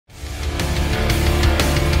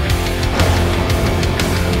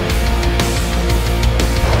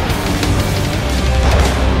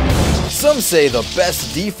Some say the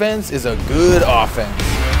best defense is a good offense.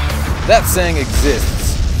 That saying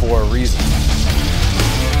exists for a reason.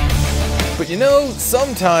 But you know,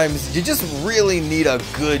 sometimes you just really need a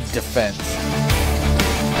good defense.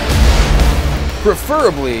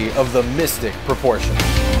 Preferably of the mystic proportion.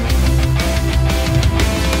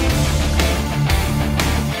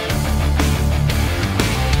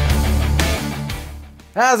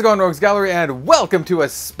 How's it going, Rogues Gallery, and welcome to a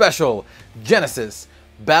special Genesis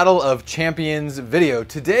Battle of Champions video.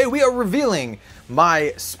 Today we are revealing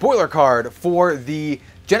my spoiler card for the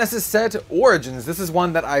Genesis set Origins. This is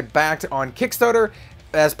one that I backed on Kickstarter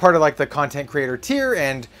as part of like the content creator tier,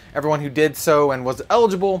 and everyone who did so and was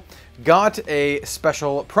eligible got a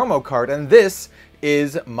special promo card, and this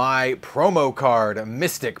is my promo card,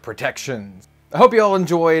 Mystic Protections. I hope you all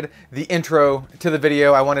enjoyed the intro to the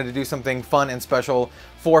video. I wanted to do something fun and special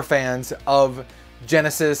for fans of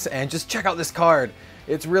Genesis, and just check out this card.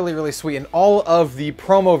 It's really, really sweet, and all of the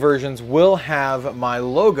promo versions will have my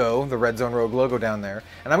logo, the Red Zone Rogue logo down there,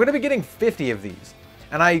 and I'm going to be getting 50 of these.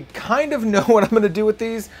 And I kind of know what I'm going to do with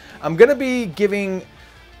these. I'm going to be giving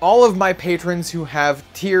all of my patrons who have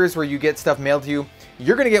tiers where you get stuff mailed to you,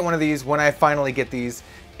 you're going to get one of these when I finally get these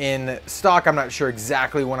in stock. I'm not sure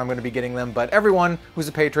exactly when I'm going to be getting them, but everyone who's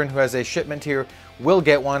a patron who has a shipment tier will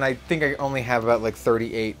get one. I think I only have about like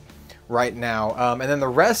 38 right now. And then the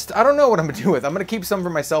rest, I don't know what I'm going to do with. I'm going to keep some for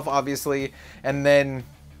myself, obviously, and then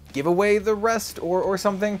give away the rest or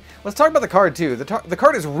something. Let's talk about the card too. The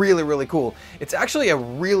card is really, really cool. It's actually a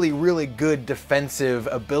really, really good defensive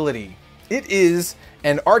ability. It is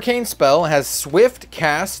an arcane spell, has swift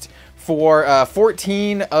cast for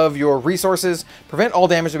 14 of your resources. Prevent all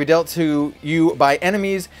damage to be dealt to you by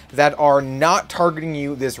enemies that are not targeting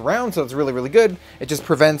you this round, so it's really, really good. It just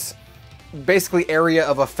prevents basically area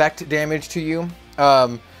of effect damage to you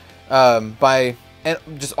by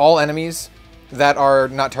just all enemies that are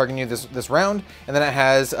not targeting you this round. And then it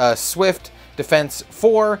has swift defense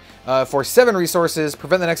 4 for 7 resources.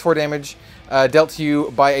 Prevent the next 4 damage dealt to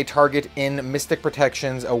you by a target in Mystic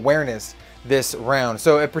Protections awareness this round.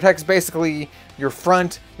 So it protects basically your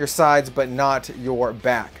front, your sides, but not your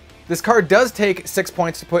back. This card does take 6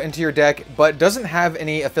 points to put into your deck, but doesn't have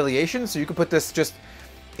any affiliation, so you can put this just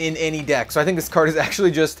in any deck. So I think this card is actually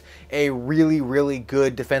just a really, really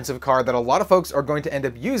good defensive card that a lot of folks are going to end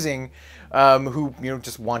up using who, you know,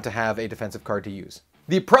 just want to have a defensive card to use.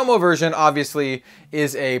 The promo version obviously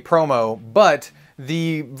is a promo, but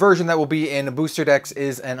the version that will be in booster decks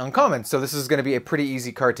is an uncommon. So this is going to be a pretty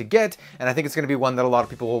easy card to get, and I think it's going to be one that a lot of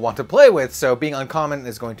people will want to play with. So being uncommon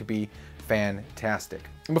is going to be fantastic.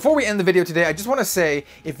 And before we end the video today, I just want to say,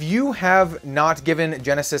 if you have not given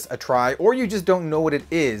Genesis a try, or you just don't know what it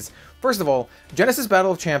is, first of all, Genesis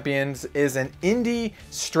Battle of Champions is an indie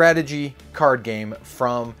strategy card game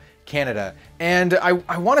from Canada. And I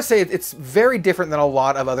want to say it's very different than a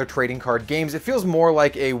lot of other trading card games. It feels more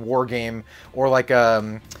like a war game or like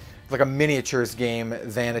a miniatures game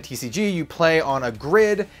than a TCG. You play on a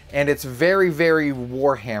grid, and it's very, very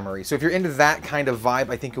Warhammery. So if you're into that kind of vibe,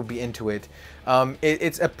 I think you'll be into it.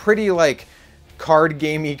 It's a pretty like card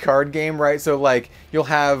game, right? So like you'll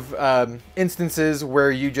have instances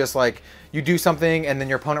where you just like you do something, and then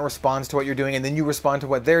your opponent responds to what you're doing, and then you respond to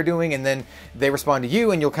what they're doing, and then they respond to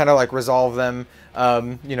you, and you'll kind of like resolve them,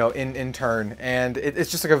 you know, in turn. And it's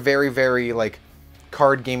just like a very, very like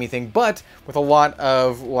card gamey thing, but with a lot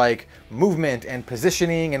of like movement and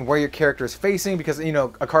positioning and where your character is facing, because, you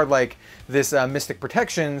know, a card like this Mystic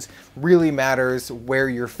Protections really matters where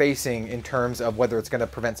you're facing in terms of whether it's going to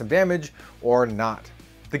prevent some damage or not.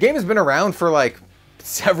 The game has been around for like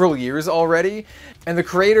several years already, and the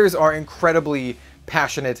creators are incredibly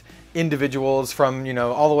passionate individuals, from, you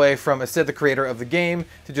know, all the way from Sid, the creator of the game,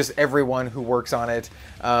 to just everyone who works on it.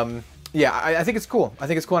 Yeah, I think it's cool. I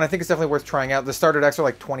think it's cool, and I think it's definitely worth trying out. The starter decks are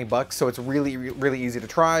like 20 bucks, so it's really, really easy to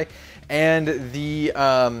try. And the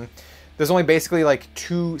there's only basically like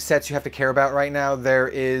 2 sets you have to care about right now. There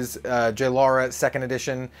is Jalara 2nd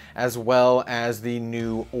edition, as well as the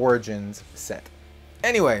new Origins set.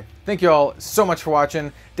 Anyway, thank you all so much for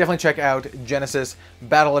watching. Definitely check out Genesis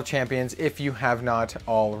Battle of Champions if you have not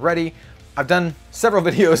already. I've done several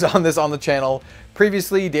videos on this on the channel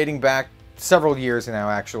previously, dating back several years now,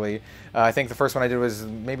 actually. I think the first one I did was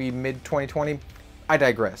maybe mid-2020. I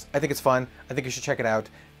digress. I think it's fun. I think you should check it out.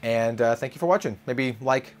 And thank you for watching. Maybe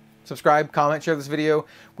like, subscribe, comment, share this video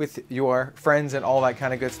with your friends, and all that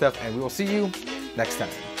kind of good stuff. And we will see you next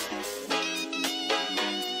time.